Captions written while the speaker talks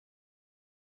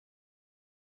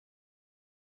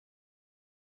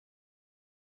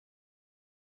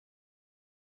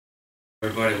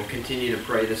Everybody will continue to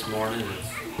pray this morning.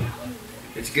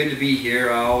 It's good to be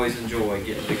here. I always enjoy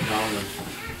getting to come, and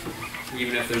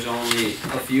even if there's only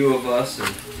a few of us,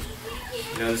 and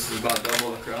this is about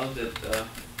double the crowd that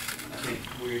I think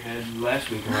we had last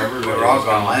week. We were all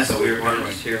gone last week. We were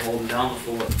just here holding down the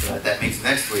fort. But that means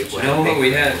next week we'll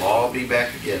all be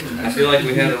back together. I feel like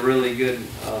we had a really good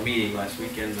meeting last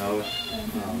weekend, though.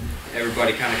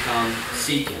 Everybody kind of come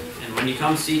seeking, and when you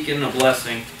come seeking a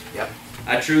blessing,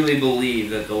 I truly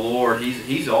believe that the Lord,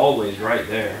 He's always right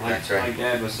there. That's right. Like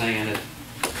Dad was saying, it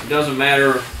doesn't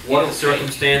matter what the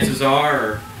circumstances are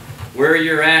or where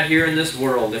you're at here in this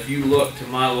world. If you look to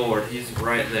my Lord, He's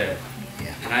right there.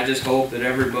 Yeah. And I just hope that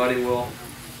everybody will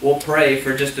pray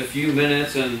for just a few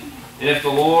minutes, and if the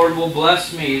Lord will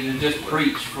bless me to just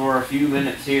preach for a few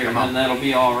minutes here, then that'll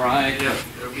be all right.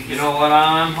 You know what?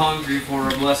 I'm hungry for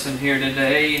a blessing here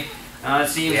today. It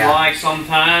seems like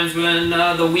sometimes when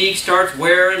the week starts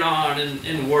wearing on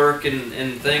and work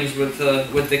and things with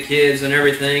the kids and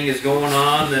everything is going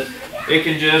on, that it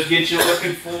can just get you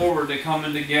looking forward to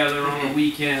coming together on the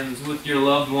weekends with your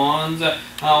loved ones.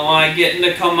 Getting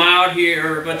to come out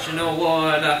here, but you know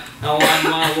what?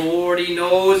 My Lord, He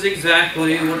knows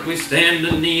exactly what we stand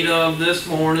in need of this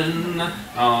morning.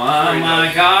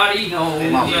 My God, He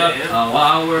knows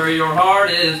where your heart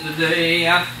is today.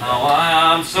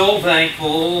 I'm so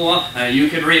thankful. You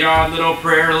can read our little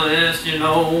prayer list,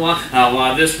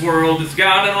 this world has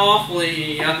got an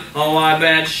awfully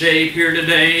bad shape here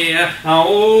today.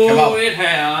 It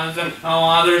has.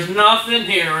 There's nothing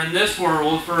here in this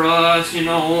world for us,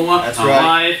 That's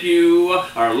right. If you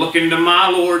are looking to my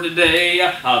Lord today,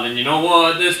 then you know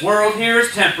what? This world here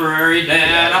is temporary,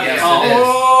 Dad. Yes, I'm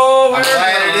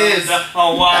glad it is.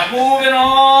 Moving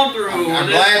on through I'm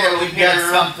this glad that world we've got here.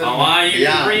 something. You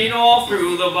can read all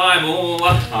through the Bible.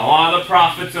 The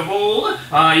prophets of old.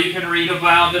 You can read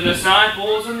about the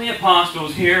disciples and the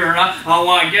apostles here.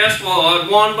 Guess what?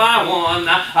 One by one,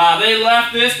 they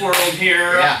left this world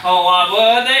here.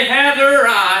 But they had their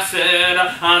eyes set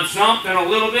on something a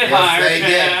little bit higher. They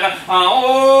did.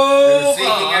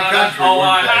 Seeking a country,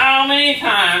 how many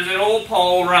times did old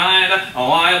Paul write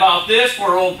about this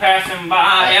world passing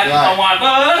by?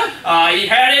 But he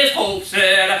had his hope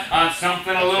set on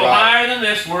something a little higher than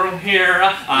this world here.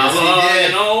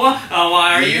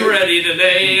 Are you ready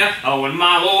today? When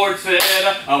my Lord said,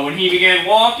 when He began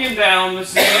walking down the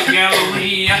Sea of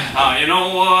Galilee, you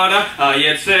know what? He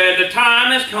had said, the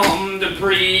time has come to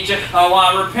preach.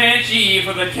 Repent ye,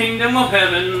 for the kingdom of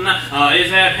heaven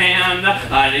is at hand.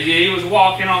 As he was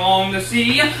walking along the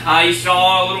sea, he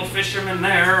saw a little fisherman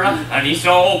there, and he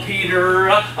saw Peter,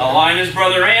 and his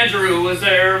brother Andrew was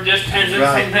there just tending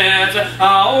some nets.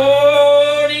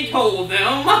 And he told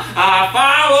them,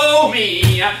 follow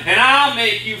me, and I'll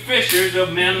make you fishers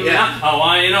of men. You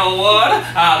know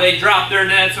what? They dropped their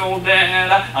nets, old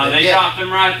Dad. They dropped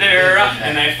them right there,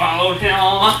 and they followed him,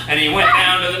 and he went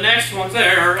down to the next ones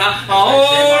there.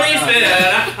 He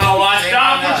said,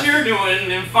 stop what you're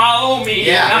doing and follow me.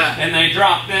 And they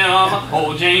dropped them,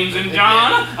 old James and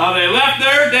John. They left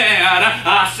their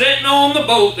dad sitting on the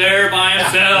boat there by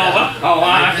himself.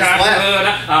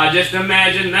 I could just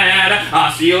imagine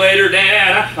that. See you later,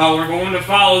 Dad. We're going to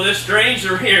follow this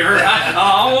stranger here. But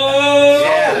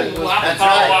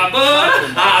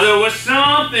there was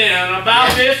something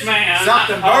about this man.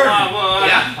 Something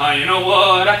burning. You know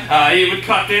what? He would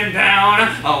cut them down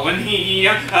when he,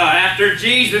 after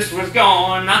Jesus was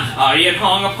gone, he had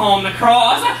hung upon the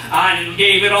cross and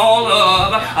gave it all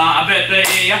up. I bet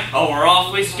they were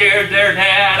awfully scared there,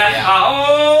 Dad.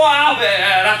 I'll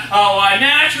bet.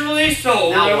 Naturally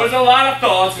so. There was a lot of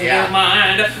thoughts in their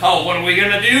mind. What are we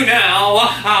going to do now?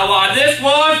 This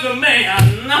was the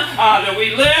man that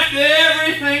we left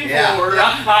everything for.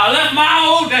 I left my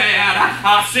old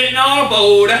Dad sitting on a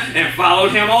boat and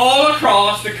followed him all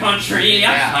across the country.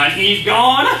 And he's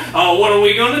gone. What are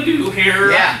we going to do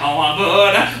here?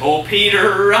 But old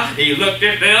Peter, he looked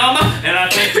at them, and I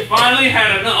think he finally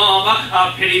had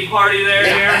a pity party there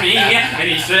near me. And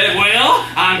he said, well,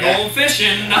 I'm going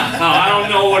fishing. I don't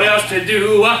know what else to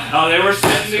do. They were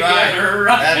sitting together.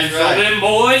 And so them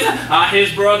boys,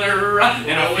 his brother,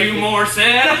 and a few more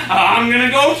said, I'm going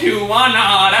to go too. Why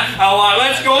not?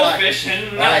 Let's go fishing.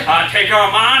 Take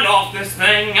our mind off this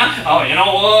thing. You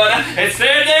know what? It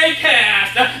said they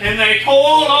cast, and they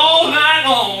toiled all night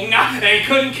long. They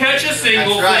couldn't catch a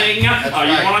single thing. You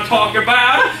want to talk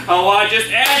about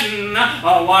just adding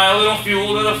a little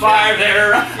fuel to the fire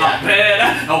there. I bet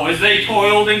as they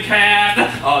toiled and cast,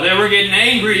 they were getting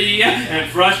angry and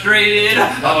frustrated.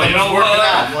 You know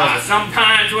what?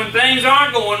 Sometimes times when things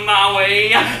aren't going my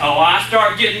way, I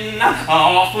start getting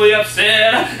awfully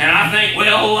upset, and I think,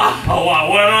 well,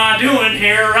 what am I doing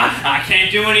here? I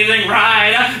can't do anything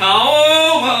right.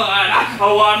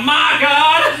 But my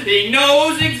God, He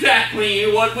knows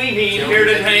exactly what we need here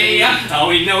today.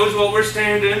 He knows what we're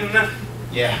standing.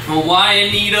 Yeah. Why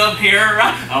in need of here?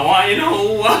 Why, you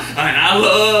know, and I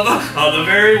love the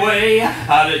very way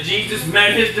that Jesus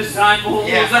met His disciples.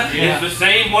 It's the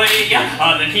same way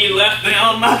that He left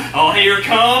them. Here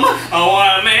come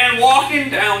a man walking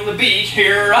down the beach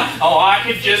here. I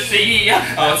could just see.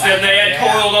 Said they had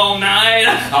toiled all night.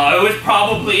 It was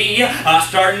probably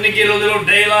starting to get a little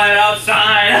daylight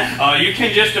outside. You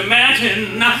can just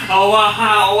imagine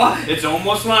how it's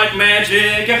almost like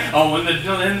magic when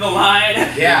the light.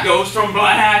 It goes from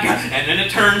black, and then it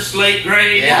turns slate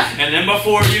gray, and then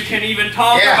before you can even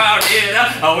talk about it,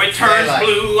 it turns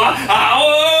blue.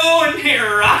 And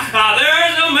here,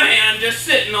 there's a man just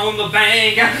sitting on the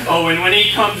bank. And when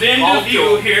he comes into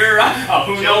view here,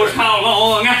 who knows how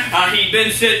long he'd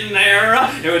been sitting there.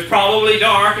 It was probably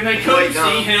dark, and they couldn't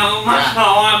see him.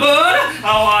 But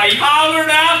he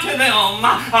hollered out to them,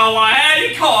 had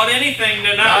you caught anything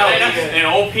tonight? And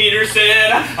old Peter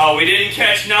said, we didn't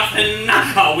catch nothing.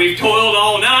 We've toiled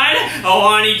all night.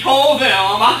 And he told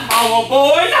them,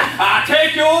 boys,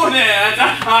 take your nets,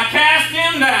 cast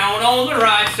them down on the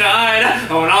right side.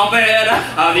 And I'll bet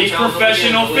these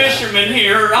professional fishermen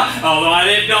here, although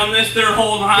they've done this their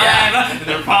whole life,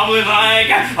 they're probably like,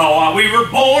 we were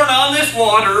born on this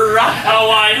water.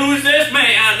 Who's this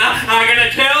man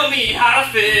gonna tell me how to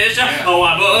fish?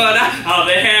 But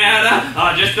they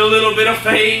had just a little bit of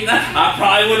faith. I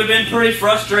probably would have been pretty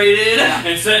frustrated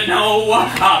and said, no,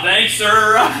 thanks,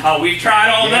 sir. We've tried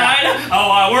all night.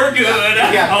 We're good.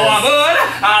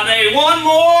 But they one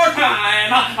more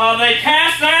time, they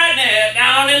cast that net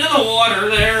down into the water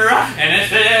there, and it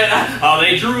said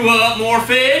they drew up more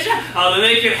fish than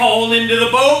they could haul into the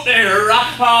boat there.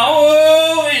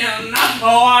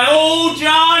 Old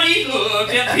Johnny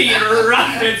looked at Peter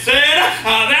and said,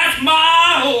 that's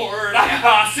my Lord,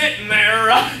 sitting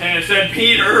there. And it said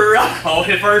Peter,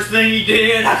 the first thing he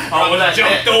did was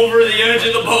jumped over the edge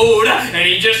of the boat, and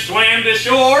he just swam to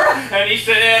shore, and he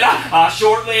said,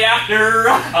 shortly after,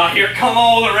 here come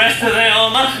all the rest of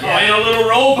them in a little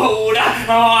rowboat.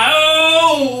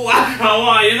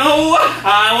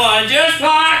 Just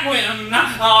like when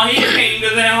he came to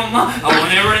them when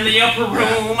they were in the upper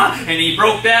room, and he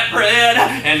broke that bread,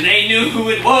 and they knew who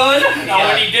it was.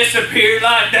 When he disappeared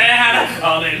like that,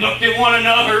 they looked at one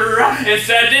another and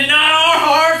said, did not our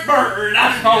hearts burn?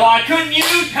 Why couldn't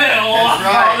you tell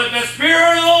that the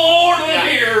Spirit of the Lord was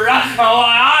here?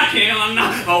 I can.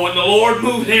 When the Lord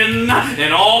moved in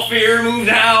and all fear moved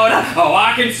out,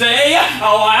 I can say,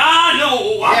 I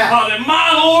know that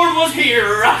my Lord was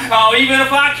here. Even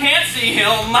if I can't see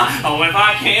Him, if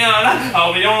I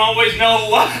can, we don't always know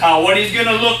what He's going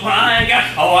to look like.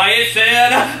 It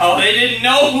said they didn't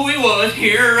know who He was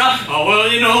here.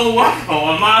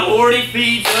 My Lord, He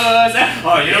feeds us.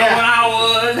 When I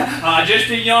was just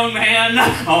a young man,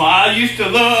 I used to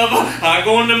love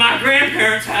going to my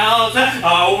grandparents' house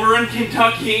over in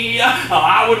Kentucky.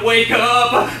 I would wake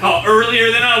up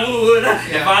earlier than I would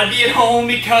if I'd be at home,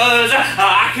 because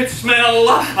I could smell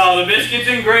the biscuits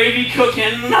and gravy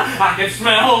cooking. I could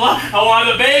smell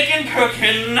the bacon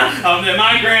cooking that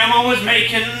my grandma was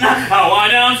making.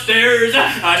 Downstairs,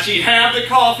 she'd have the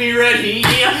coffee ready.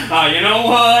 You know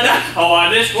what?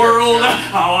 This world,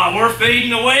 we're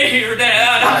fading away here,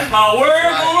 Dad.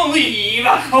 We're gonna leave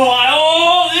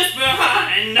all this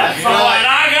behind.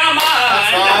 I got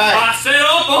mine. I set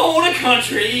up on the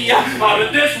country that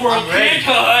this world can't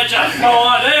touch.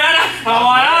 Dad,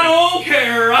 I don't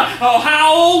care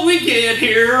how old we get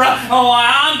here.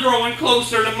 I'm growing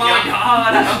closer to my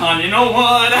God. You know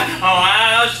what?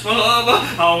 I just love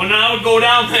when I would go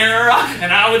down there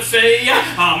and I would say,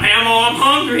 Mama, I'm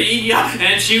hungry.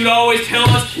 And she would always tell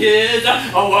us kids,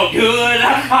 good,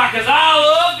 because I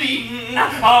love feeding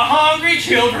hungry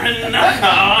children. And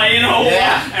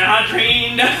I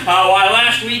dreamed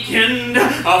last weekend,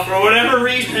 for whatever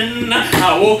reason,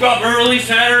 I woke up early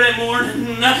Saturday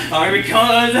morning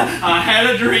because I had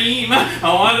a dream that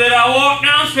I walked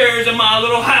downstairs in my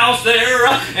little house there,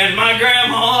 and my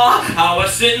grandma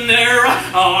was sitting there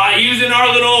using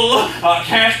our little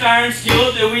cast iron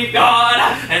skillet that we've got,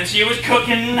 and she was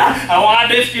cooking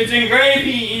biscuits and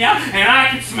gravy, and I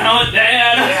could smell it,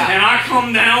 Dad. And I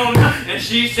come down, and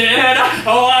she said,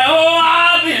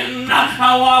 I've been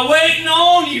waiting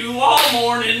on you all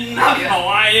morning.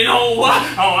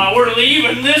 We're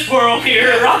leaving this world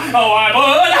here. But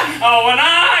when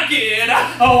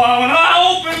I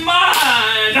open my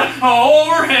eyes,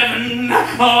 over heaven.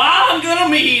 I'm gonna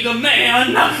meet the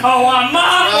man on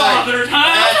my Father's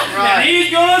house, and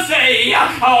he's gonna say,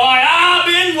 I've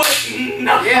been waiting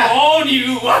on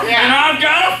you, and I've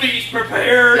got a feast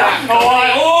prepared.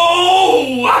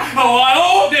 Oh,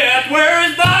 death, where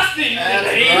is thy sting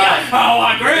today?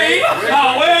 Grave,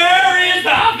 where is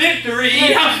thy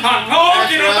victory? I'm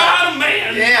talking about a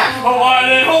man. The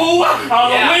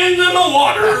winds and the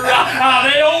water,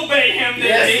 they obey him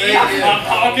today. I'm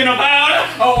talking about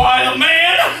the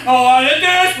man in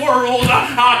this world.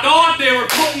 I thought they were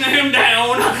putting him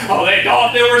down. They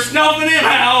thought they were snuffing him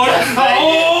out.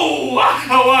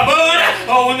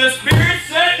 But when the Spirit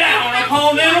sat down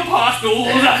upon them apostles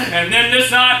and them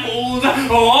disciples,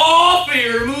 all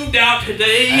fear moved out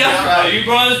today. You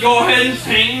brothers go ahead and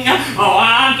sing.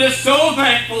 I'm just so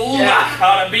thankful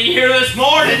to be here this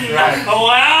morning.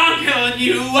 I'm telling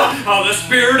you, the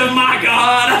Spirit of my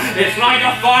God, it's like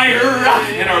a fire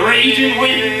in a raging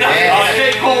wind.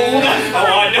 Take hold.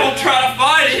 Don't try to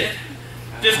fight it.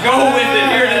 Just go with it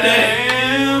here today.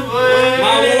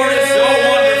 My Lord is so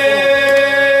wonderful.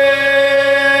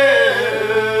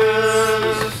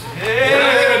 We're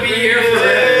not going to be here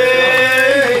forever.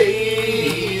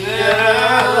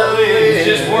 Let's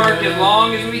just work as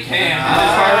long as we can, as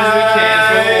hard as we can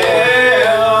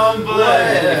for the Lord.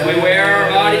 If we wear our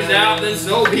bodies out, then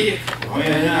so be it.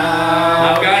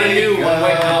 I've got a new one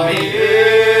waiting on me.